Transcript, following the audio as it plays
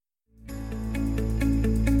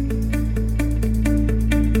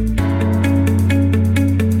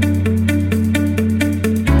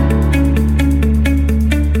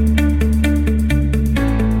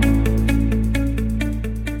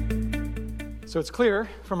So it's clear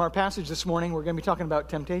from our passage this morning, we're going to be talking about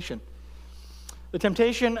temptation. The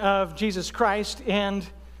temptation of Jesus Christ and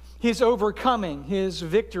his overcoming, his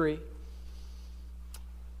victory.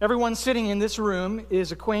 Everyone sitting in this room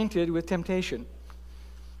is acquainted with temptation.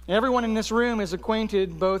 Everyone in this room is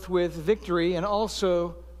acquainted both with victory and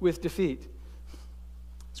also with defeat.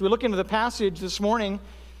 So we look into the passage this morning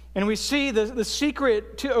and we see the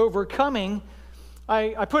secret to overcoming.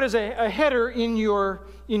 I put as a header in your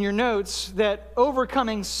notes that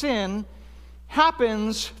overcoming sin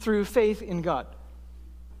happens through faith in God.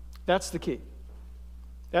 That's the key.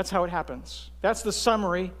 That's how it happens. That's the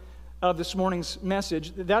summary of this morning's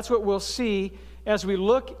message. That's what we'll see as we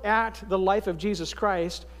look at the life of Jesus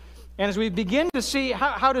Christ and as we begin to see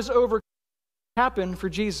how does overcoming happen for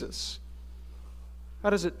Jesus. How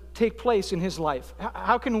does it take place in his life?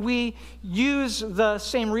 How can we use the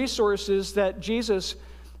same resources that Jesus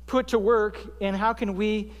put to work, and how can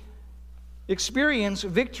we experience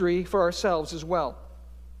victory for ourselves as well?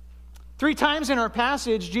 3 times in our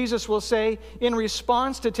passage, Jesus will say, in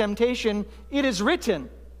response to temptation, "It is written,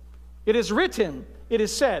 it is written, it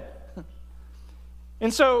is said."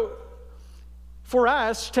 And so, for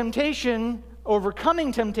us, temptation,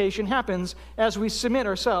 overcoming temptation happens as we submit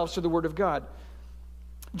ourselves to the Word of God.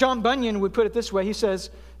 John Bunyan would put it this way. He says,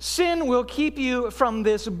 "Sin will keep you from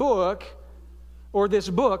this book, or this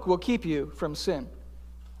book will keep you from sin."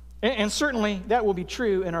 And certainly that will be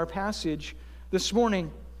true in our passage this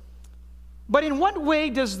morning. But in what way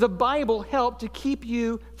does the Bible help to keep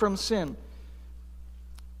you from sin?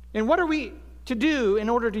 And what are we to do in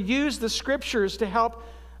order to use the Scriptures to help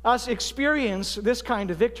us experience this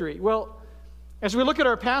kind of victory? Well, as we look at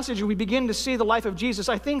our passage and we begin to see the life of Jesus,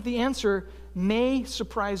 I think the answer may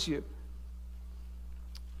surprise you.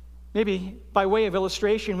 Maybe by way of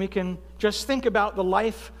illustration, we can just think about the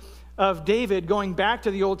life of David going back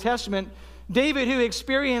to the Old Testament. David, who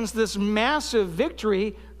experienced this massive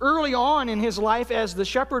victory early on in his life as the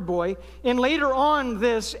shepherd boy, and later on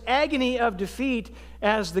this agony of defeat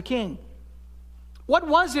as the king. What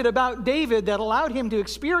was it about David that allowed him to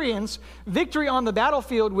experience victory on the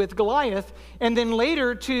battlefield with Goliath, and then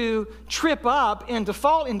later to trip up and to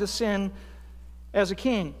fall into sin as a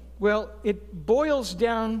king? Well, it boils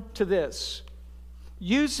down to this: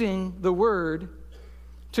 using the Word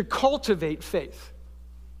to cultivate faith.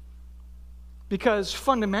 Because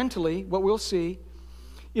fundamentally, what we'll see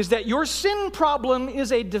is that your sin problem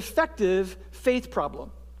is a defective faith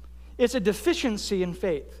problem. It's a deficiency in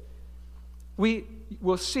faith. We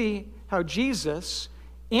will see how Jesus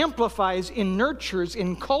amplifies and nurtures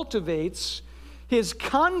and cultivates his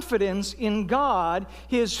confidence in God,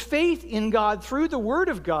 his faith in God through the Word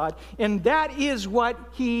of God, and that is what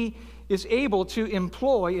he is able to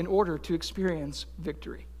employ in order to experience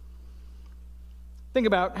victory. Think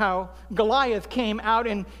about how Goliath came out,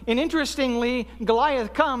 and interestingly,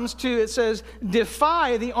 Goliath comes to, it says,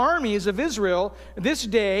 defy the armies of Israel this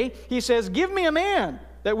day. He says, "Give me a man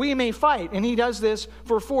that we may fight." And he does this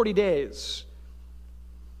for 40 days.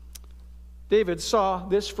 David saw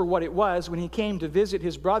this for what it was when he came to visit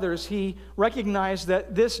his brothers. He recognized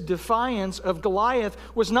that this defiance of Goliath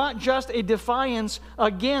was not just a defiance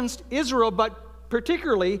against Israel, but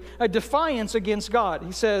particularly a defiance against God.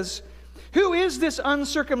 He says, "Who is this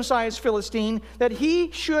uncircumcised Philistine that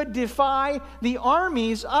he should defy the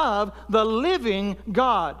armies of the living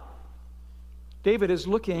God?" David is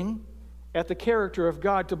looking at the character of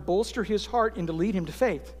God to bolster his heart and to lead him to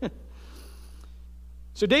faith.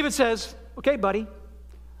 So David says, "Okay, buddy,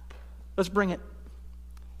 let's bring it."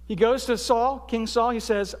 He goes to Saul, King Saul. He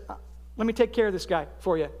says, "Let me take care of this guy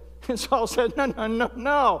for you." And Saul says,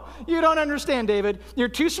 No. You don't understand, David. You're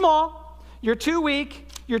too small. You're too weak.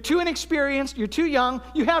 You're too inexperienced. You're too young.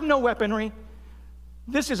 You have no weaponry.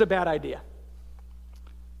 This is a bad idea."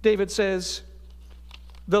 David says,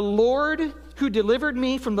 "The Lord who delivered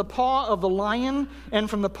me from the paw of the lion and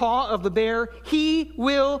from the paw of the bear, he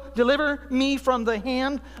will deliver me from the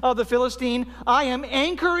hand of the Philistine. I am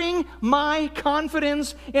anchoring my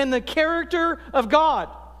confidence in the character of God."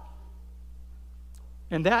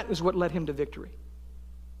 And that is what led him to victory.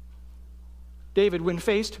 David, when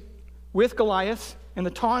faced with Goliath and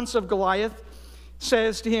the taunts of Goliath,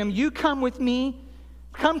 says to him, "You come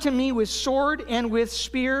to me with sword and with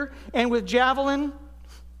spear and with javelin,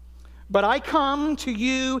 but I come to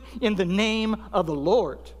you in the name of the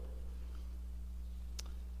Lord,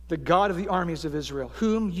 the God of the armies of Israel,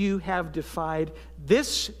 whom you have defied.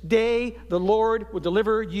 This day the Lord will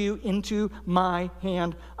deliver you into my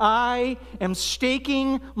hand. I am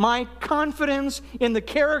staking my confidence in the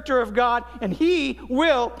character of God, and he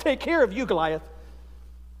will take care of you, Goliath.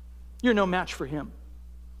 You're no match for him."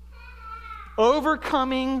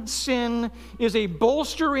 Overcoming sin is a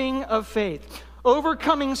bolstering of faith.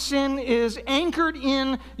 Overcoming sin is anchored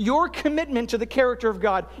in your commitment to the character of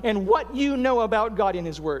God and what you know about God in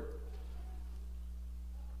His Word.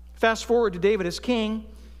 Fast forward to David as king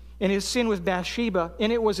and his sin with Bathsheba,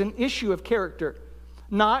 and it was an issue of character,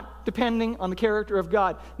 not depending on the character of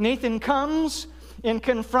God. Nathan comes and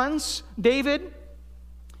confronts David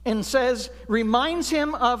and reminds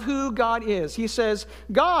him of who God is. He says,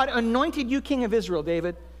 God anointed you king of Israel,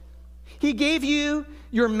 David. He gave you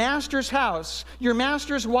your master's house, your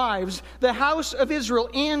master's wives, the house of Israel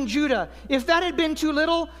and Judah. If that had been too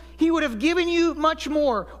little, He would have given you much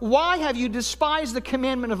more. Why have you despised the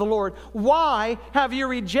commandment of the Lord? Why have you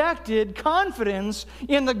rejected confidence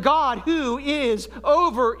in the God who is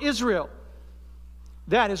over Israel?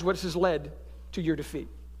 That is what has led to your defeat.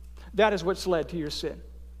 That is what's led to your sin.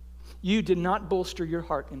 You did not bolster your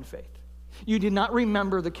heart in faith. You did not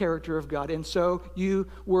remember the character of God, and so you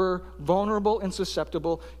were vulnerable and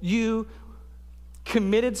susceptible. You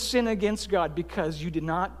committed sin against God because you did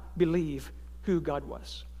not believe who God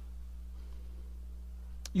was.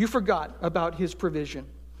 You forgot about His provision,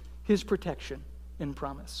 His protection and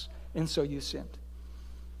promise, and so you sinned.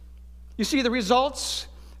 You see, the results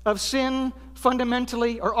of sin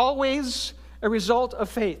fundamentally are always a result of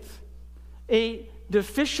faith, a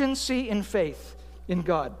deficiency in faith in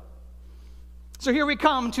God. So here we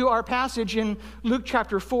come to our passage in Luke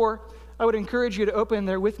chapter 4. I would encourage you to open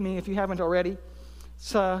there with me if you haven't already.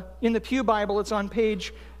 It's in the Pew Bible. It's on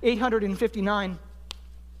page 859.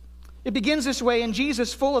 It begins this way: And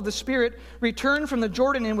Jesus, full of the Spirit, returned from the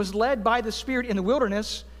Jordan and was led by the Spirit in the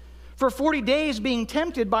wilderness for 40 days, being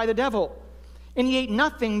tempted by the devil. And he ate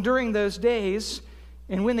nothing during those days,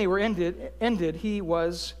 and when they were ended, he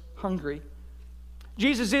was hungry.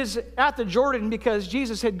 Jesus is at the Jordan because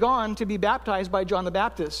Jesus had gone to be baptized by John the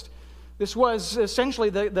Baptist. This was essentially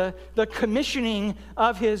the commissioning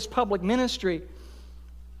of his public ministry.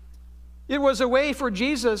 It was a way for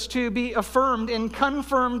Jesus to be affirmed and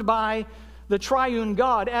confirmed by the triune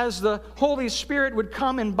God as the Holy Spirit would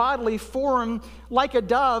come in bodily form like a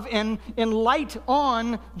dove and light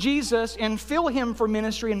on Jesus and fill him for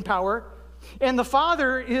ministry and power. And the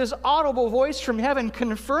Father, His audible voice from heaven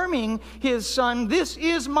confirming His Son, "This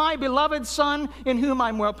is my beloved Son in whom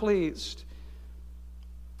I'm well pleased."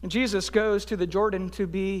 And Jesus goes to the Jordan to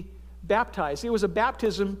be baptized. It was a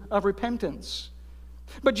baptism of repentance.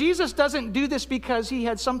 But Jesus doesn't do this because He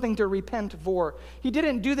had something to repent for. He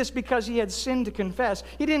didn't do this because He had sin to confess.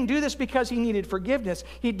 He didn't do this because He needed forgiveness.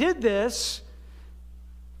 He did this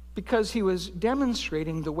because He was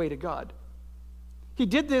demonstrating the way to God. He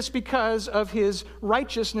did this because of His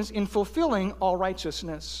righteousness in fulfilling all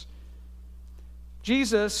righteousness.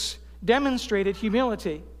 Jesus demonstrated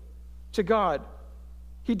humility to God.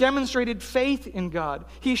 He demonstrated faith in God.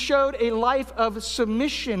 He showed a life of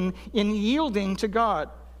submission in yielding to God.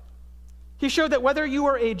 He showed that whether you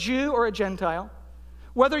were a Jew or a Gentile,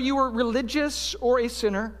 whether you were religious or a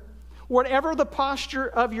sinner, whatever the posture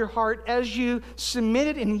of your heart, as you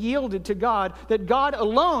submitted and yielded to God, that God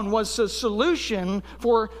alone was the solution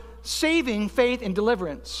for saving faith and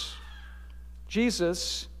deliverance.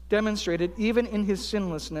 Jesus demonstrated, even in His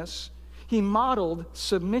sinlessness, He modeled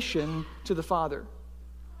submission to the Father.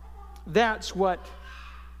 That's what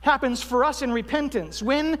happens for us in repentance.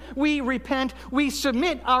 When we repent, we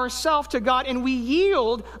submit ourselves to God and we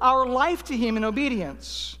yield our life to Him in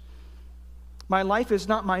obedience. My life is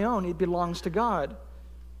not my own, it belongs to God.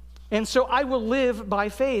 And so I will live by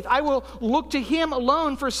faith. I will look to Him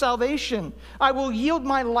alone for salvation. I will yield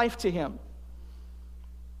my life to Him.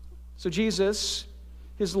 So Jesus,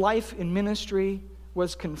 His life in ministry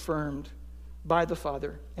was confirmed by the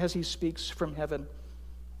Father as He speaks from heaven.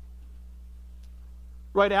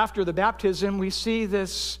 Right after the baptism, we see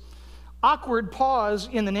this awkward pause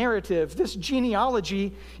in the narrative, this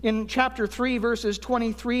genealogy in chapter 3, verses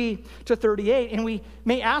 23 to 38. And we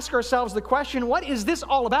may ask ourselves the question, what is this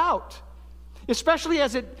all about? Especially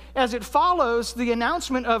as it follows the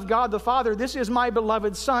announcement of God the Father, "This is my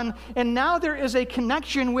beloved Son." And now there is a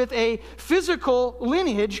connection with a physical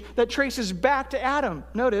lineage that traces back to Adam.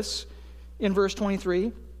 Notice in verse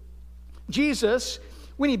 23, Jesus,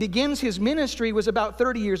 when He begins His ministry, was about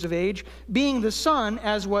 30 years of age, being the son,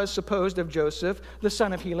 as was supposed, of Joseph, the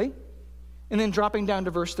son of Heli. And then dropping down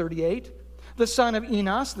to verse 38, the son of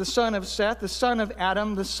Enos, the son of Seth, the son of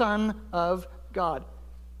Adam, the son of God.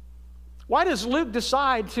 Why does Luke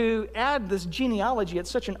decide to add this genealogy at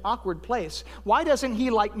such an awkward place? Why doesn't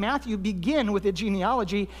he, like Matthew, begin with a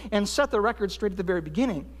genealogy and set the record straight at the very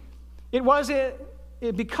beginning? It was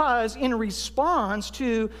because in response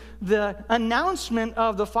to the announcement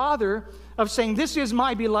of the Father of saying, "This is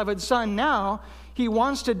my beloved Son," now he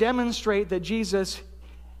wants to demonstrate that Jesus,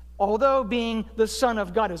 although being the Son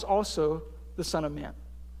of God, is also the Son of Man.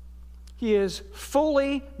 He is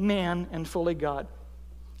fully man and fully God.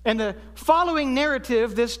 And the following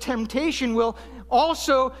narrative, this temptation, will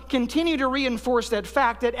also continue to reinforce that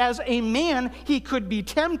fact that as a man he could be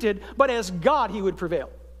tempted, but as God he would prevail.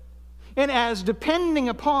 And as depending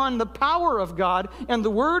upon the power of God and the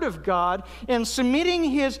Word of God and submitting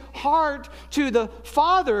his heart to the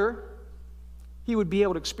Father, he would be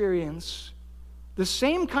able to experience the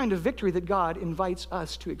same kind of victory that God invites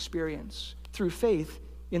us to experience through faith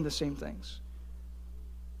in the same things.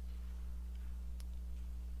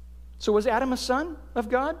 So was Adam a son of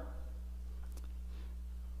God?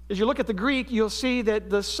 As you look at the Greek, you'll see that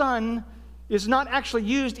the son is not actually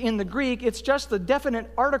used in the Greek. It's just the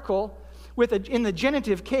definite article in the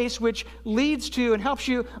genitive case, which leads to and helps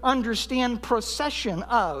you understand procession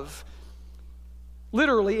of.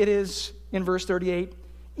 Literally, it is, in verse 38,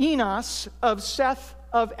 Enos of Seth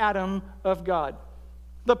of Adam of God.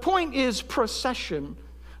 The point is procession.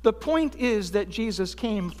 The point is that Jesus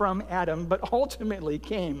came from Adam, but ultimately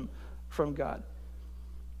came from God.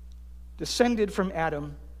 Descended from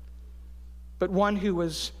Adam, but one who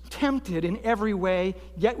was tempted in every way,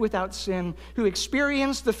 yet without sin, who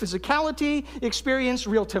experienced the physicality, experienced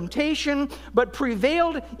real temptation, but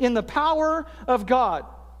prevailed in the power of God.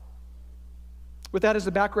 With that as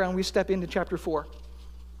the background, we step into chapter 4.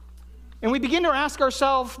 And we begin to ask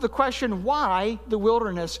ourselves the question, why the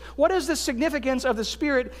wilderness? What is the significance of the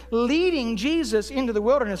Spirit leading Jesus into the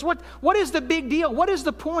wilderness? What is the big deal? What is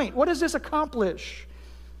the point? What does this accomplish?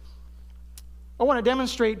 I want to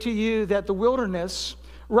demonstrate to you that the wilderness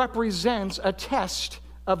represents a test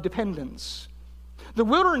of dependence. The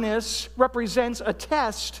wilderness represents a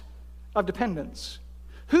test of dependence.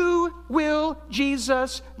 Who will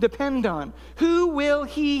Jesus depend on? Who will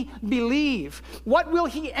he believe? What will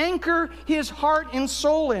he anchor his heart and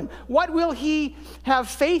soul in? What will he have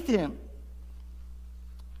faith in?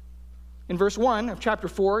 In verse 1 of chapter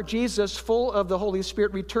 4, Jesus, full of the Holy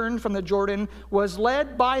Spirit, returned from the Jordan, was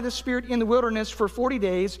led by the Spirit in the wilderness for 40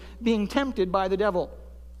 days, being tempted by the devil.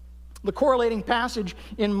 The correlating passage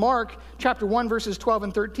in Mark chapter 1, verses 12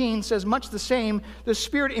 and 13 says much the same. The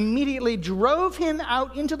Spirit immediately drove him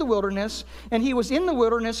out into the wilderness, and he was in the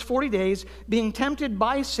wilderness 40 days, being tempted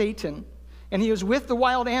by Satan. And he was with the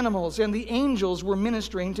wild animals, and the angels were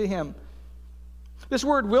ministering to him. This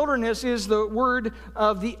word wilderness is the word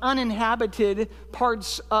of the uninhabited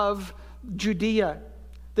parts of Judea,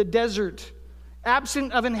 the desert,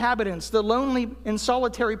 absent of inhabitants, the lonely and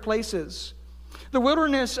solitary places. The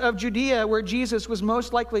wilderness of Judea, where Jesus was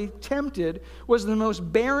most likely tempted, was the most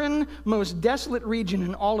barren, most desolate region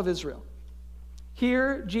in all of Israel.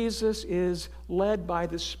 Here, Jesus is led by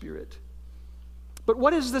the Spirit. But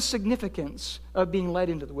what is the significance of being led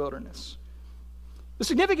into the wilderness? The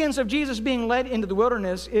significance of Jesus being led into the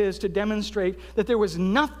wilderness is to demonstrate that there was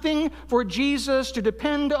nothing for Jesus to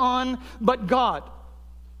depend on but God.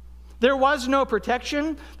 There was no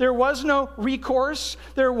protection. There was no recourse.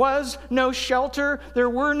 There was no shelter. There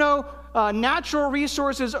were no natural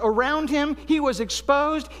resources around him. He was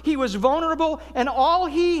exposed. He was vulnerable. And all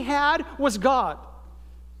he had was God.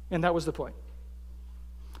 And that was the point.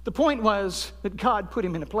 The point was that God put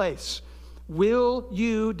him in a place. Will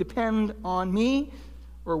you depend on me,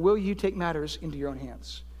 or will you take matters into your own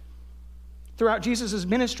hands? Throughout Jesus'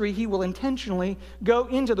 ministry, he will intentionally go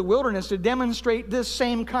into the wilderness to demonstrate this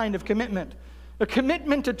same kind of commitment, a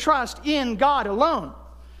commitment to trust in God alone.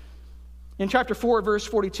 In chapter 4, verse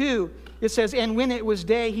 42, it says, "And when it was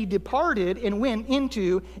day, he departed and went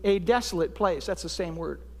into a desolate place." That's the same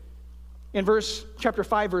word. In chapter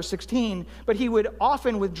 5, verse 16, "But he would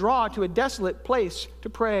often withdraw to a desolate place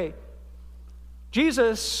to pray."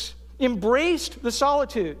 Jesus embraced the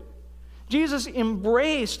solitude. Jesus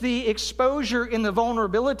embraced the exposure and the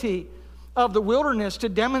vulnerability of the wilderness to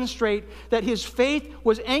demonstrate that his faith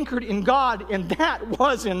was anchored in God, and that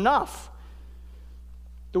was enough.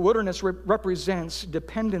 The wilderness represents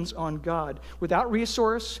dependence on God, without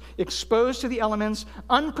resource, exposed to the elements,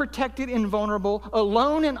 unprotected and vulnerable,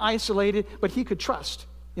 alone and isolated, but he could trust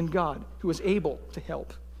in God, who was able to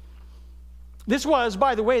help. This was,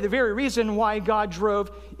 by the way, the very reason why God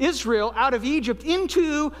drove Israel out of Egypt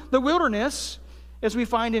into the wilderness, as we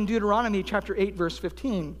find in Deuteronomy chapter 8, verse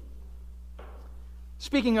 15.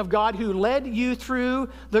 Speaking of God who led you through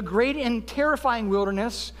the great and terrifying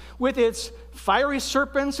wilderness with its fiery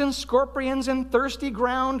serpents and scorpions and thirsty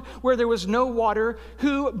ground where there was no water,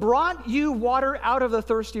 who brought you water out of the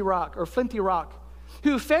thirsty rock or flinty rock,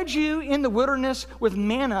 who fed you in the wilderness with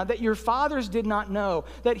manna that your fathers did not know,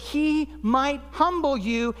 that he might humble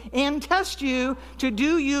you and test you to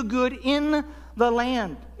do you good in the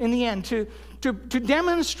land, in the end, to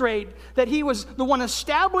demonstrate that he was the one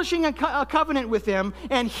establishing a covenant with them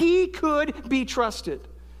and he could be trusted.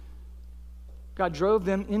 God drove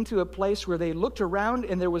them into a place where they looked around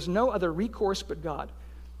and there was no other recourse but God.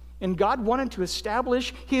 And God wanted to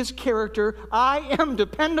establish his character. I am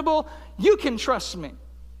dependable. You can trust me.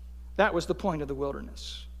 That was the point of the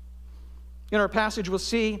wilderness. In our passage, we'll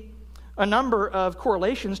see a number of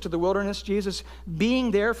correlations to the wilderness. Jesus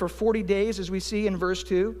being there for 40 days, as we see in verse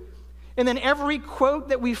 2. And then every quote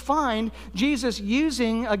that we find Jesus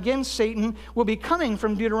using against Satan will be coming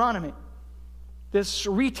from Deuteronomy. This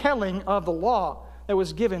retelling of the law that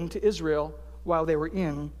was given to Israel while they were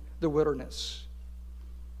in the wilderness.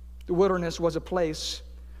 The wilderness was a place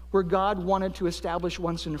where God wanted to establish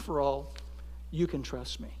once and for all, you can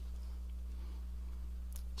trust me.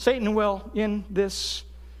 Satan will, in this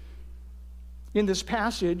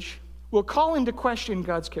passage, will call into question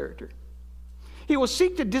God's character. He will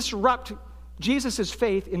seek to disrupt Jesus'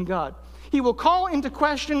 faith in God. He will call into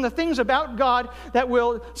question the things about God that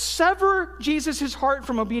will sever Jesus' heart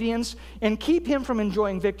from obedience and keep him from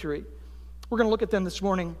enjoying victory. We're going to look at them this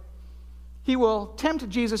morning. He will tempt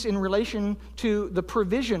Jesus in relation to the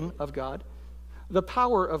provision of God, the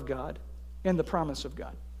power of God, and the promise of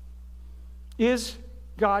God. Is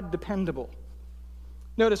God dependable?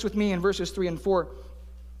 Notice with me in verses 3 and 4.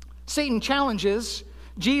 Satan challenges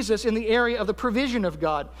Jesus in the area of the provision of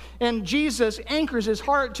God. And Jesus anchors his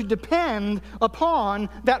heart to depend upon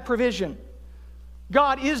that provision.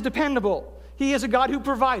 God is dependable. He is a God who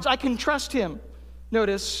provides. I can trust him.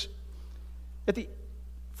 Notice at the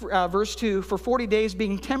verse 2, for 40 days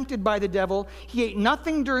being tempted by the devil, he ate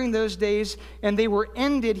nothing during those days, and they were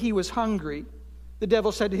ended. He was hungry. The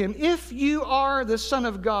devil said to him, if you are the Son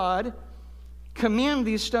of God, command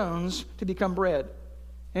these stones to become bread.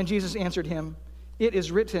 And Jesus answered him, it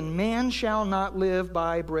is written, man shall not live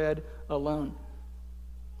by bread alone.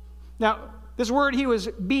 Now, this word he was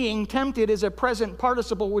being tempted is a present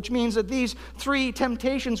participle, which means that these three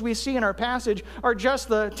temptations we see in our passage are just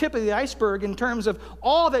the tip of the iceberg in terms of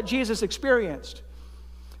all that Jesus experienced.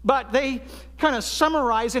 But they kind of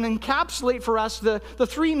summarize and encapsulate for us the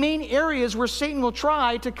three main areas where Satan will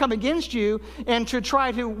try to come against you and to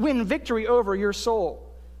try to win victory over your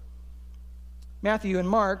soul. Matthew and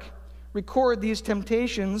Mark record these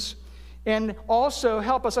temptations and also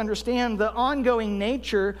help us understand the ongoing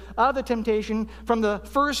nature of the temptation from the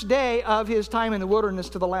first day of his time in the wilderness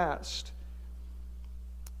to the last.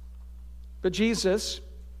 But Jesus,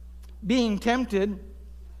 being tempted,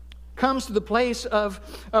 comes to the place of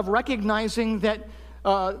recognizing that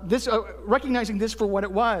recognizing this for what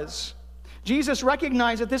it was. Jesus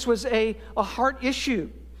recognized that this was a heart issue.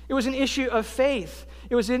 It was an issue of faith.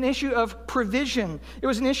 It was an issue of provision. It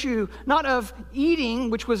was an issue not of eating,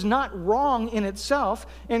 which was not wrong in itself,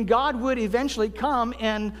 and God would eventually come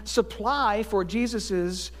and supply for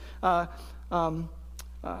Jesus'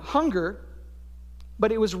 hunger,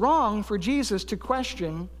 but it was wrong for Jesus to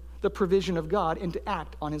question the provision of God and to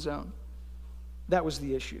act on his own. That was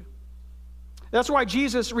the issue. That's why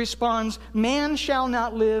Jesus responds, man shall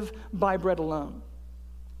not live by bread alone.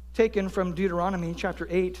 Taken from Deuteronomy chapter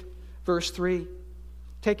 8, verse 3.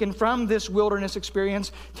 Taken from this wilderness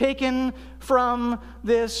experience, taken from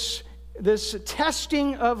this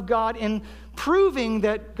testing of God and proving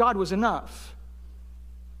that God was enough.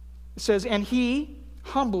 It says, and he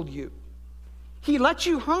humbled you. He let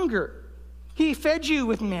you hunger. He fed you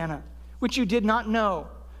with manna, which you did not know,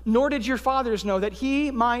 nor did your fathers know, that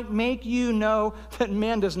he might make you know that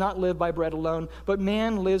man does not live by bread alone, but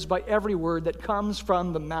man lives by every word that comes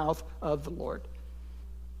from the mouth of the Lord.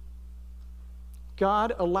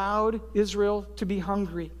 God allowed Israel to be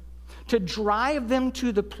hungry, to drive them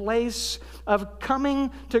to the place of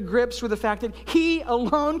coming to grips with the fact that he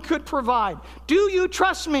alone could provide. Do you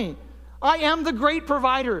trust me? I am the great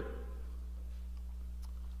provider.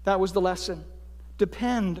 That was the lesson.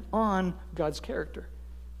 Depend on God's character.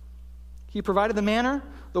 He provided the manna,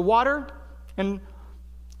 the water, and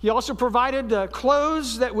he also provided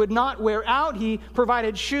clothes that would not wear out. He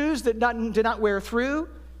provided shoes that did not wear through.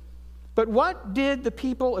 But what did the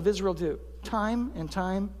people of Israel do? Time and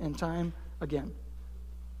time and time again.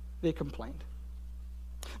 They complained.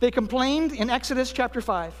 They complained in Exodus chapter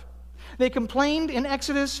 5. They complained in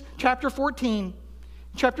Exodus chapter 14,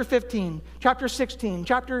 chapter 15, chapter 16,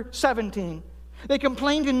 chapter 17. They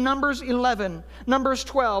complained in Numbers 11, Numbers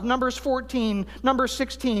 12, Numbers 14, Numbers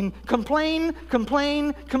 16. Complain,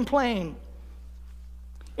 complain, complain.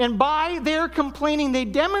 And by their complaining, they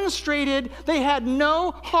demonstrated they had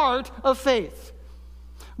no heart of faith.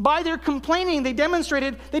 By their complaining, they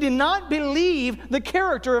demonstrated they did not believe the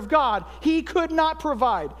character of God. He could not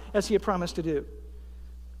provide as he had promised to do.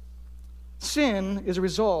 Sin is a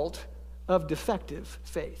result of defective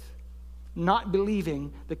faith, not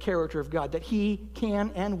believing the character of God, that he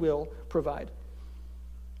can and will provide.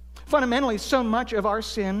 Fundamentally, so much of our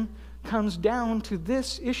sin comes down to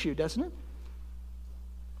this issue, doesn't it?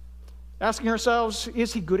 Asking ourselves,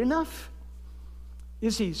 is he good enough?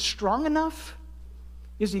 Is he strong enough?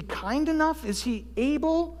 Is he kind enough? Is he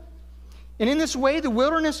able? And in this way, the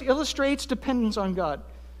wilderness illustrates dependence on God.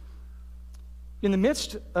 In the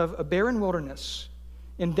midst of a barren wilderness,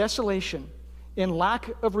 in desolation, in lack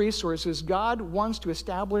of resources, God wants to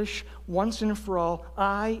establish once and for all,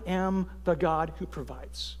 I am the God who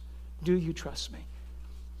provides. Do you trust me?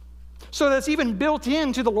 So that's even built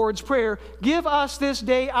into the Lord's Prayer. Give us this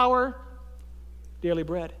day our daily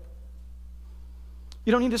bread.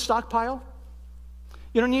 You don't need to stockpile.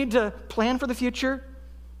 You don't need to plan for the future.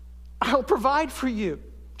 I'll provide for you.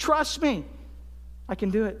 Trust me. I can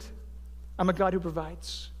do it. I'm a God who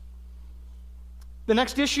provides. The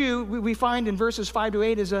next issue we find in verses 5 to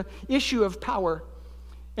 8 is an issue of power.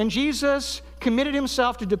 And Jesus committed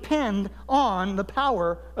himself to depend on the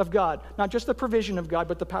power of God. Not just the provision of God,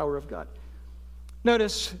 but the power of God.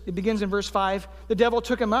 Notice, it begins in verse 5. The devil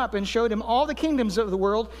took him up and showed him all the kingdoms of the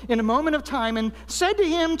world in a moment of time and said to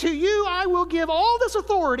him, to you I will give all this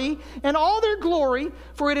authority and all their glory,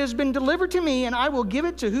 for it has been delivered to me, and I will give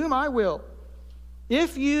it to whom I will.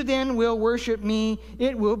 If you then will worship me,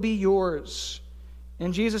 it will be yours.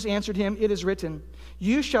 And Jesus answered him, it is written,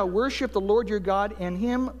 you shall worship the Lord your God, and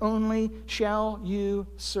him only shall you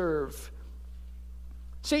serve.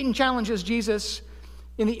 Satan challenges Jesus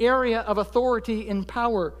in the area of authority and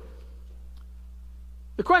power.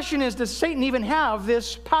 The question is, does Satan even have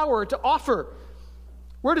this power to offer?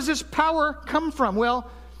 Where does this power come from? Well,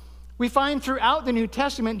 we find throughout the New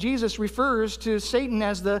Testament, Jesus refers to Satan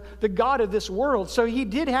as the god of this world. So he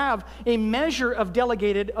did have a measure of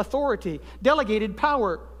delegated authority, delegated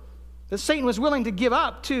power that Satan was willing to give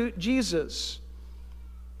up to Jesus.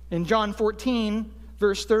 In John 14,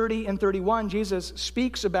 verse 30 and 31, Jesus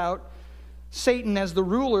speaks about Satan as the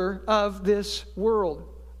ruler of this world.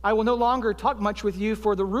 I will no longer talk much with you,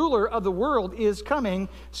 for the ruler of the world is coming,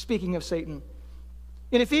 speaking of Satan.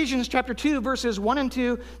 In Ephesians chapter 2, verses 1 and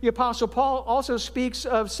 2, the Apostle Paul also speaks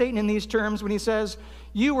of Satan in these terms when he says,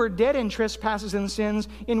 you were dead in trespasses and sins,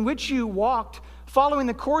 in which you walked, following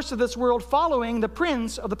the course of this world, following the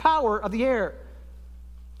prince of the power of the air,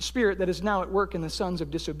 the spirit that is now at work in the sons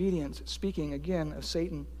of disobedience, speaking again of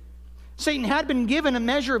Satan. Satan had been given a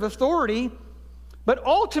measure of authority, but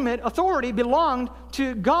ultimate authority belonged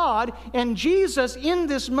to God, and Jesus, in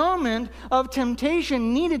this moment of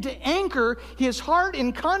temptation, needed to anchor his heart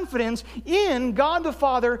in confidence in God the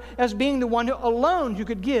Father as being the one alone who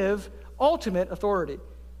could give ultimate authority.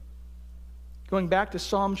 Going back to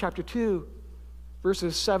Psalm chapter 2,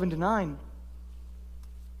 verses 7 to 9.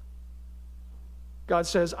 God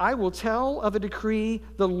says, I will tell of a decree.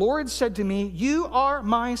 The Lord said to me, you are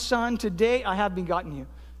my son. Today I have begotten you.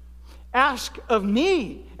 Ask of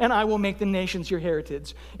me, and I will make the nations your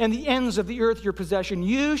heritage, and the ends of the earth your possession.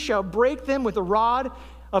 You shall break them with a rod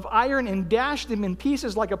of iron and dash them in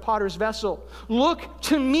pieces like a potter's vessel. Look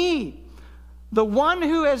to me, the one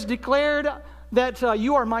who has declared that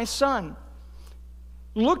you are my son.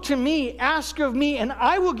 Look to me, ask of me, and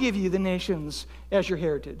I will give you the nations as your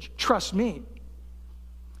heritage. Trust me.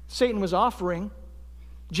 Satan was offering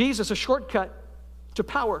Jesus a shortcut to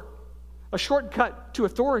power, a shortcut to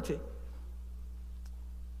authority.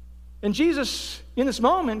 And Jesus, in this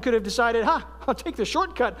moment, could have decided, I'll take the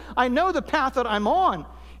shortcut. I know the path that I'm on.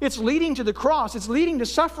 It's leading to the cross. It's leading to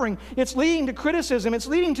suffering. It's leading to criticism. It's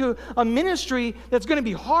leading to a ministry that's going to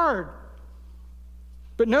be hard.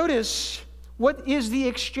 But notice, what is the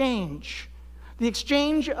exchange? The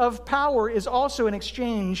exchange of power is also an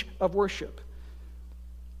exchange of worship.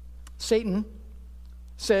 Satan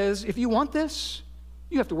says, if you want this,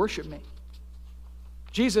 you have to worship me.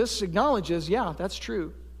 Jesus acknowledges, yeah, that's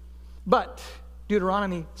true. But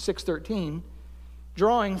Deuteronomy 6:13,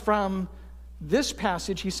 drawing from this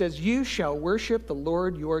passage, he says, you shall worship the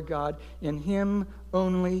Lord your God, and him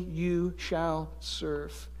only you shall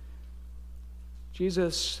serve.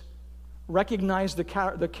 Jesus recognized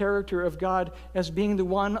the character of God as being the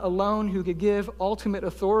one alone who could give ultimate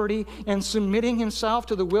authority, and submitting himself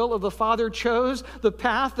to the will of the Father, chose the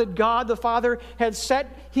path that God the Father had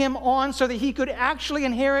set him on so that he could actually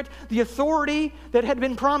inherit the authority that had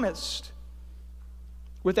been promised.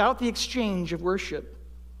 Without the exchange of worship,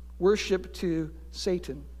 worship to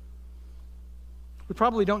Satan. We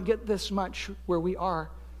probably don't get this much where we are.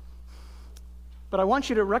 But I want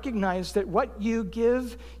you to recognize that what you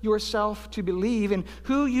give yourself to believe and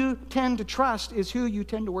who you tend to trust is who you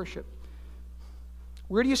tend to worship.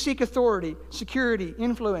 Where do you seek authority, security,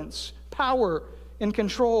 influence, power, and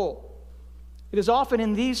control? It is often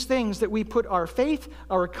in these things that we put our faith,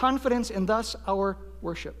 our confidence, and thus our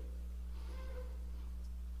worship.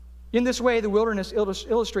 In this way, the wilderness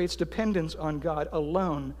illustrates dependence on God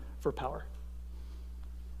alone for power.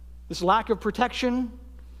 This lack of protection,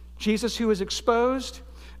 Jesus who is exposed,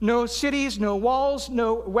 no cities, no walls,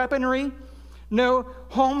 no weaponry, no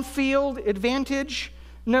home field advantage,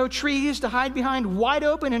 no trees to hide behind, wide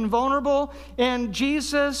open and vulnerable. And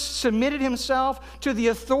Jesus submitted himself to the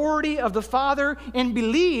authority of the Father and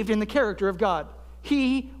believed in the character of God.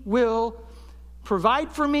 He will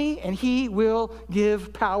provide for me and he will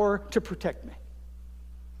give power to protect me.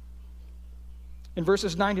 In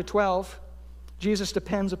verses 9 to 12, Jesus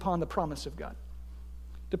depends upon the promise of God.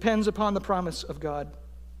 Depends upon the promise of God.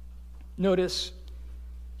 Notice,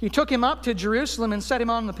 he took him up to Jerusalem and set him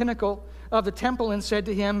on the pinnacle of the temple and said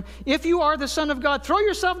to him, "If you are the Son of God, throw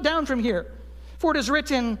yourself down from here. For it is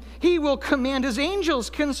written, he will command his angels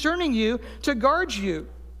concerning you to guard you.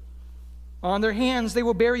 On their hands they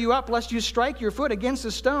will bear you up, lest you strike your foot against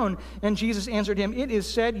a stone." And Jesus answered him, "It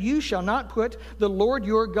is said, you shall not put the Lord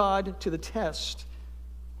your God to the test."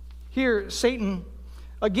 Here, Satan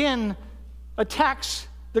again attacks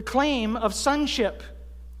the claim of sonship.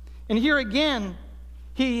 And here again,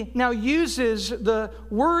 he now uses the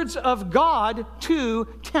words of God to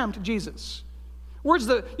tempt Jesus.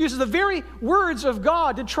 Uses the very words of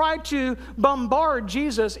God to try to bombard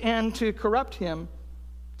Jesus and to corrupt him,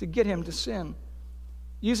 to get him to sin.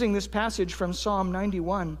 Using this passage from Psalm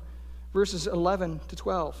 91, verses 11 to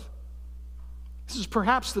 12. This is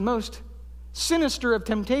perhaps the most sinister of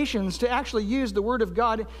temptations, to actually use the word of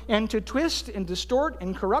God and to twist and distort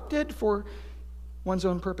and corrupt it for one's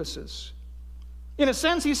own purposes. In a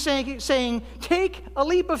sense, he's saying, take a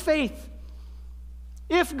leap of faith.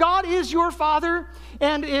 If God is your Father,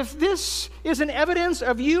 and if this is an evidence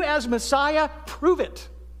of you as Messiah, prove it.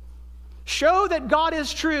 Show that God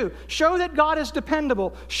is true. Show that God is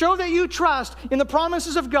dependable. Show that you trust in the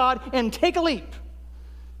promises of God, and take a leap.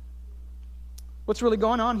 What's really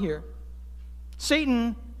going on here?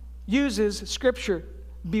 Satan uses Scripture.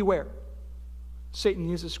 Beware. Satan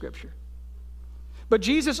uses Scripture. But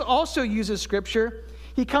Jesus also uses Scripture.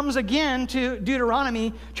 He comes again to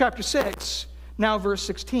Deuteronomy chapter 6, now verse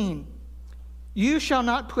 16. "You shall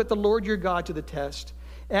not put the Lord your God to the test,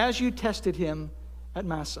 as you tested him at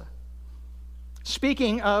Massah."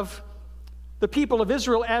 Speaking of the people of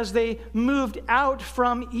Israel as they moved out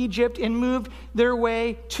from Egypt and moved their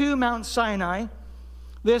way to Mount Sinai,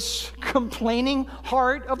 this complaining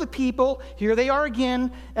heart of the people, here they are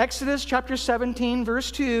again, Exodus chapter 17,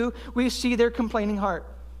 verse 2, we see their complaining heart.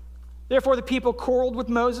 "Therefore the people quarreled with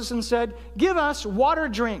Moses and said, 'Give us water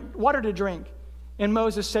to drink.' And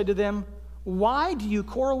Moses said to them, 'Why do you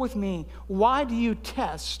quarrel with me? Why do you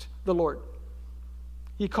test the Lord?'"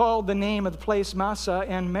 He called the name of the place Massah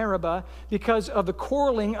and Meribah because of the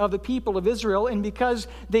quarreling of the people of Israel and because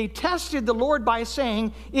they tested the Lord by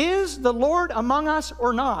saying, "Is the Lord among us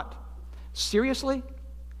or not?" Seriously?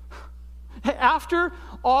 After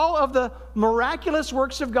all of the miraculous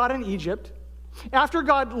works of God in Egypt, after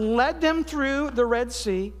God led them through the Red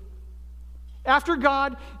Sea, after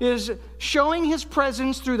God is showing his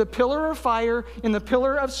presence through the pillar of fire and the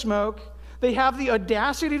pillar of smoke, they have the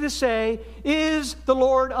audacity to say, "Is the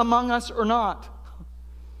Lord among us or not?"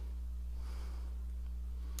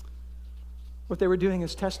 What they were doing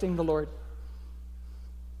is testing the Lord.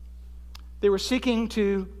 They were seeking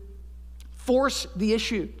to force the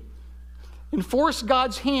issue and force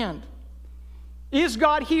God's hand. Is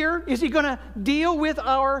God here? Is he going to deal with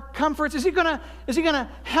our comforts? Is he going to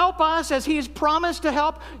help us as he's promised to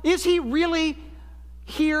help? Is he really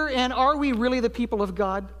here, and are we really the people of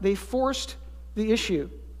God? They forced the issue.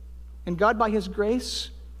 And God, by his grace,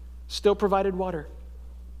 still provided water.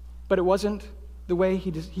 But it wasn't the way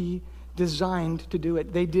he designed to do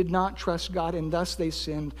it. They did not trust God, and thus they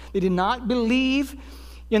sinned. They did not believe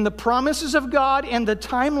in the promises of God and the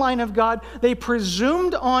timeline of God. They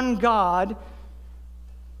presumed on God,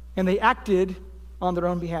 and they acted on their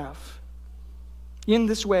own behalf. In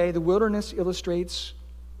this way, the wilderness illustrates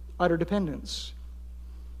utter dependence.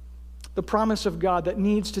 The promise of God that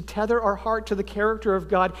needs to tether our heart to the character of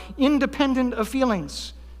God, independent of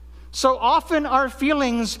feelings. So often our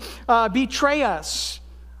feelings betray us.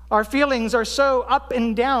 Our feelings are so up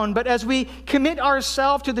and down, but as we commit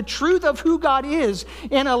ourselves to the truth of who God is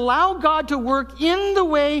and allow God to work in the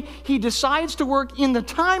way He decides to work, in the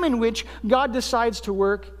time in which God decides to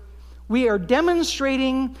work, we are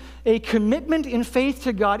demonstrating a commitment in faith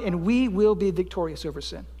to God, and we will be victorious over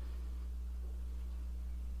sin.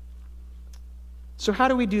 So how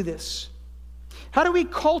do we do this? How do we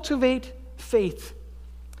cultivate faith?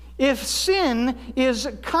 If sin is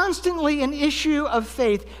constantly an issue of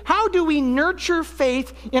faith, how do we nurture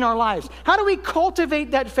faith in our lives? How do we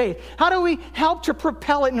cultivate that faith? How do we help to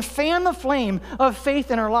propel it and fan the flame of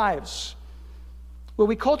faith in our lives? Well,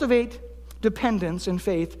 we cultivate dependence and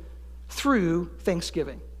faith through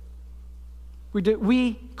thanksgiving.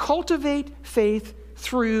 We cultivate faith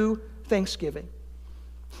through thanksgiving.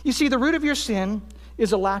 You see, the root of your sin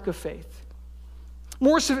is a lack of faith.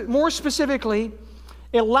 More specifically,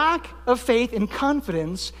 a lack of faith and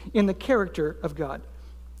confidence in the character of God.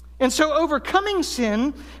 And so overcoming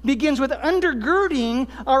sin begins with undergirding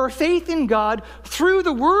our faith in God through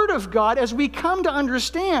the Word of God as we come to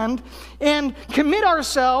understand and commit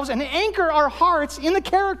ourselves and anchor our hearts in the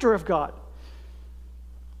character of God.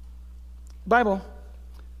 The Bible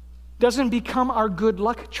doesn't become our good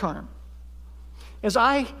luck charm. As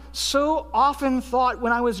I so often thought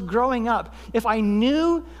when I was growing up, if I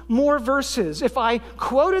knew more verses, if I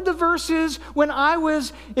quoted the verses when I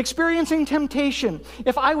was experiencing temptation,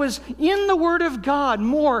 if I was in the Word of God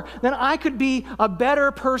more, then I could be a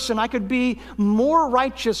better person. I could be more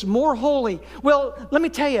righteous, more holy. Well, let me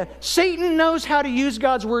tell you, Satan knows how to use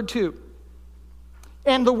God's Word too.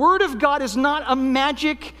 And the Word of God is not a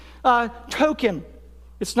magic token.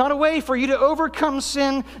 It's not a way for you to overcome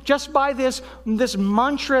sin just by this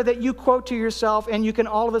mantra that you quote to yourself and you can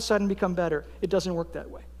all of a sudden become better. It doesn't work that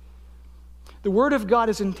way. The Word of God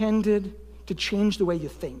is intended to change the way you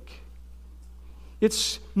think.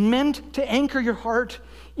 It's meant to anchor your heart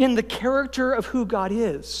in the character of who God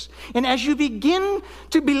is. And as you begin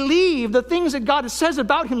to believe the things that God says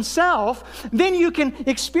about Himself, then you can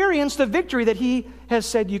experience the victory that He has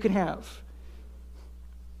said you can have.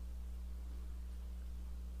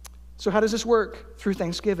 So how does this work? Through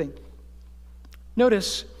thanksgiving.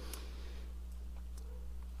 Notice,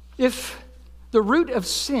 if the root of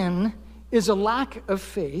sin is a lack of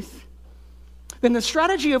faith, then the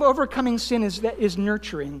strategy of overcoming sin is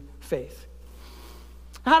nurturing faith.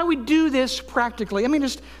 How do we do this practically? Let me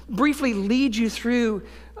just briefly lead you through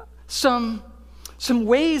some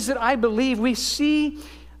ways that I believe we see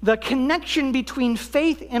the connection between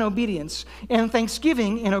faith and obedience, and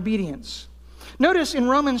thanksgiving and obedience. Notice in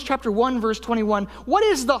Romans chapter 1, verse 21, what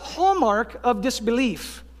is the hallmark of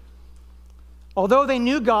disbelief? Although they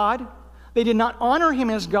knew God, they did not honor Him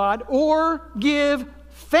as God or give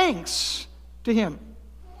thanks to Him.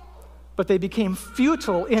 But they became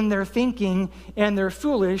futile in their thinking, and their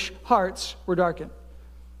foolish hearts were darkened.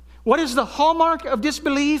 What is the hallmark of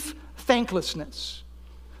disbelief? Thanklessness.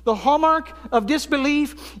 The hallmark of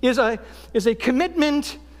disbelief is a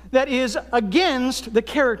commitment that is against the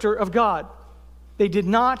character of God. They did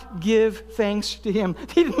not give thanks to Him.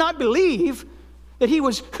 They did not believe that He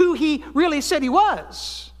was who He really said He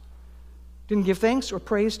was. Didn't give thanks or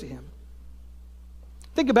praise to Him.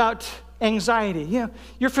 Think about anxiety. You know,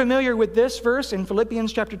 you're familiar with this verse in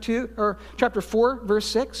Philippians chapter 4, verse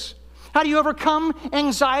 6. How do you overcome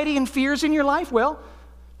anxiety and fears in your life? Well,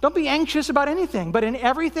 don't be anxious about anything, but in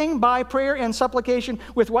everything by prayer and supplication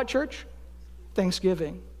with what, church?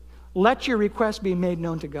 Thanksgiving. Let your requests be made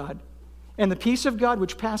known to God. And the peace of God,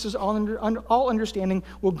 which passes all understanding,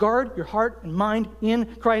 will guard your heart and mind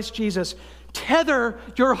in Christ Jesus. Tether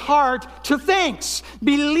your heart to thanks.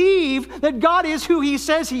 Believe that God is who He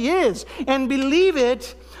says He is. And believe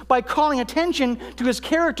it by calling attention to His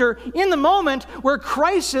character in the moment where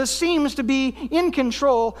crisis seems to be in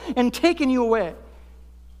control and taking you away.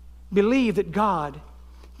 Believe that God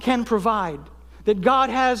can provide, that God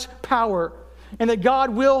has power, and that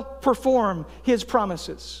God will perform His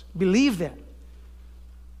promises. Believe that.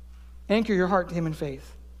 Anchor your heart to Him in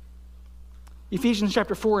faith. Ephesians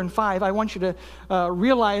chapter 4 and 5, I want you to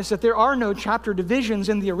realize that there are no chapter divisions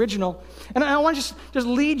in the original. And I want to just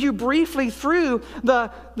lead you briefly through the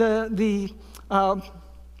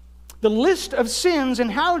list of sins and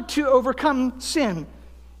how to overcome sin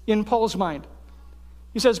in Paul's mind.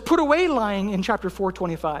 He says, put away lying in chapter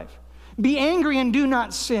 4:25. Be angry and do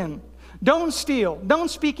not sin. Don't steal.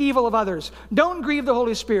 Don't speak evil of others. Don't grieve the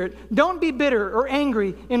Holy Spirit. Don't be bitter or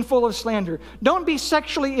angry and full of slander. Don't be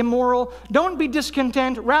sexually immoral. Don't be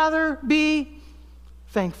discontent. Rather, be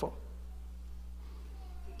thankful.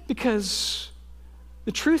 Because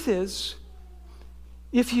the truth is,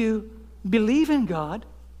 if you believe in God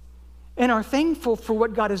and are thankful for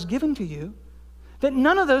what God has given to you, that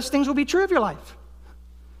none of those things will be true of your life.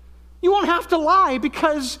 You won't have to lie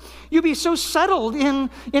because you'll be so settled in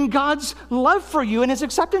God's love for you and his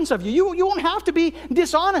acceptance of you. You won't have to be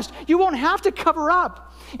dishonest. You won't have to cover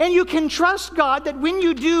up. And you can trust God that when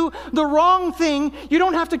you do the wrong thing, you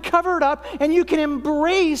don't have to cover it up, and you can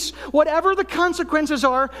embrace whatever the consequences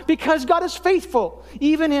are because God is faithful,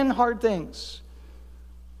 even in hard things.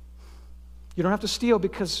 You don't have to steal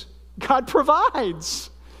because God provides.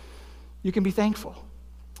 You can be thankful.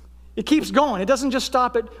 It keeps going. It doesn't just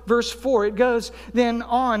stop at verse 4. It goes then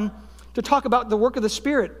on to talk about the work of the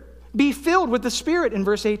Spirit. Be filled with the Spirit in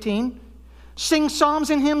verse 18. Sing psalms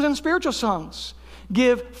and hymns and spiritual songs.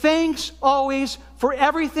 Give thanks always for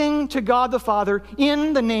everything to God the Father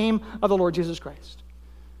in the name of the Lord Jesus Christ.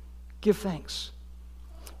 Give thanks.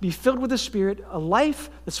 Be filled with the Spirit. A life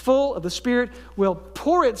that's full of the Spirit will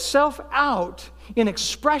pour itself out in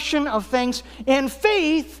expression of thanks and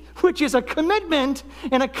faith, which is a commitment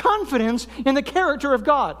and a confidence in the character of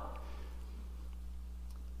God.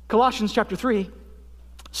 Colossians chapter 3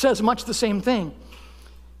 says much the same thing.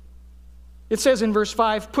 It says in verse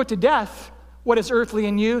 5, put to death what is earthly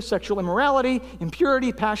in you, sexual immorality,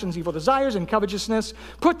 impurity, passions, evil desires, and covetousness.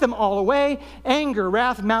 Put them all away. Anger,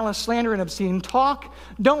 wrath, malice, slander, and obscene talk.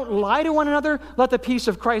 Don't lie to one another. Let the peace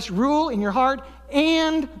of Christ rule in your heart,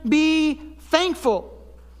 and be thankful.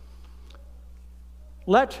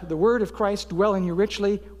 Let the word of Christ dwell in you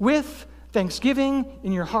richly with thanksgiving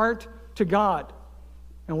in your heart to God.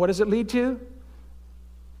 And what does it lead to?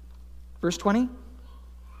 Verse 20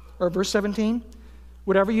 or verse 17.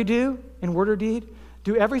 Whatever you do in word or deed,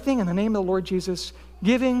 do everything in the name of the Lord Jesus,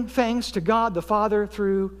 giving thanks to God the Father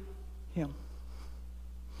through him.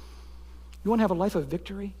 You want to have a life of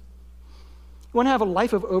victory? You want to have a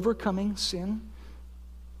life of overcoming sin?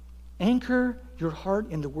 Anchor your heart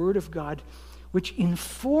in the Word of God, which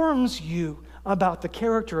informs you about the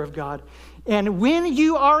character of God. And when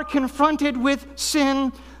you are confronted with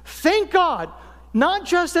sin, thank God. Not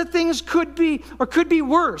just that things could be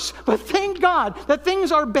worse, but thank God that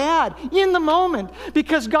things are bad in the moment,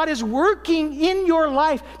 because God is working in your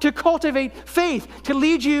life to cultivate faith, to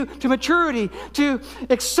lead you to maturity, to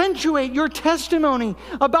accentuate your testimony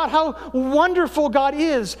about how wonderful God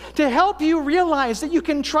is, to help you realize that you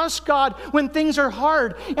can trust God when things are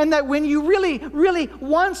hard, and that when you really, really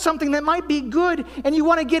want something that might be good and you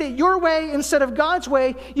want to get it your way instead of God's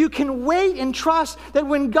way, you can wait and trust that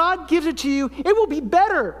when God gives it to you, it will be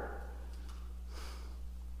better.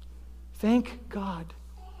 Thank God.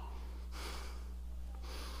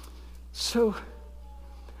 So,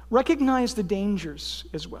 recognize the dangers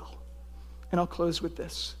as well. And I'll close with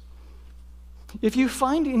this. If you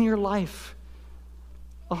find in your life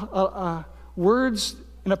words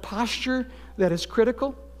and a posture that is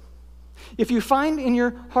critical, if you find in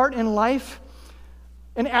your heart and life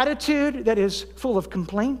an attitude that is full of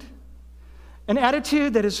complaint, an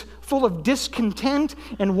attitude that is full of discontent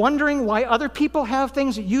and wondering why other people have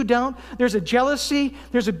things that you don't. There's a jealousy,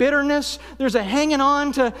 there's a bitterness, there's a hanging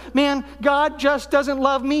on to, man, God just doesn't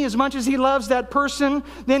love me as much as he loves that person.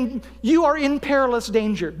 Then you are in perilous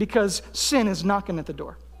danger because sin is knocking at the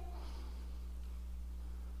door.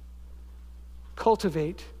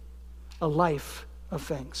 Cultivate a life of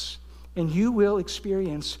thanks, and you will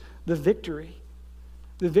experience the victory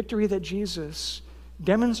that Jesus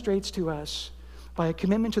demonstrates to us by a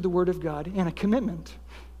commitment to the Word of God and a commitment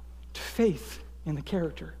to faith in the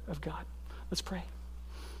character of God. Let's pray.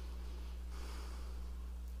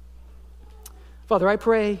 Father, I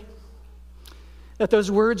pray that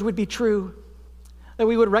those words would be true, that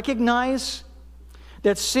we would recognize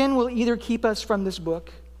that sin will either keep us from this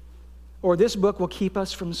book or this book will keep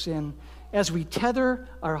us from sin as we tether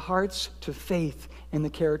our hearts to faith in the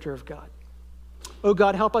character of God. Oh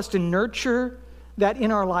God, help us to nurture that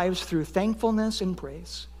in our lives through thankfulness and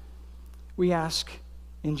praise. We ask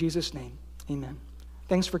in Jesus' name, amen.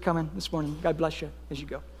 Thanks for coming this morning. God bless you as you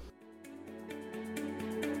go.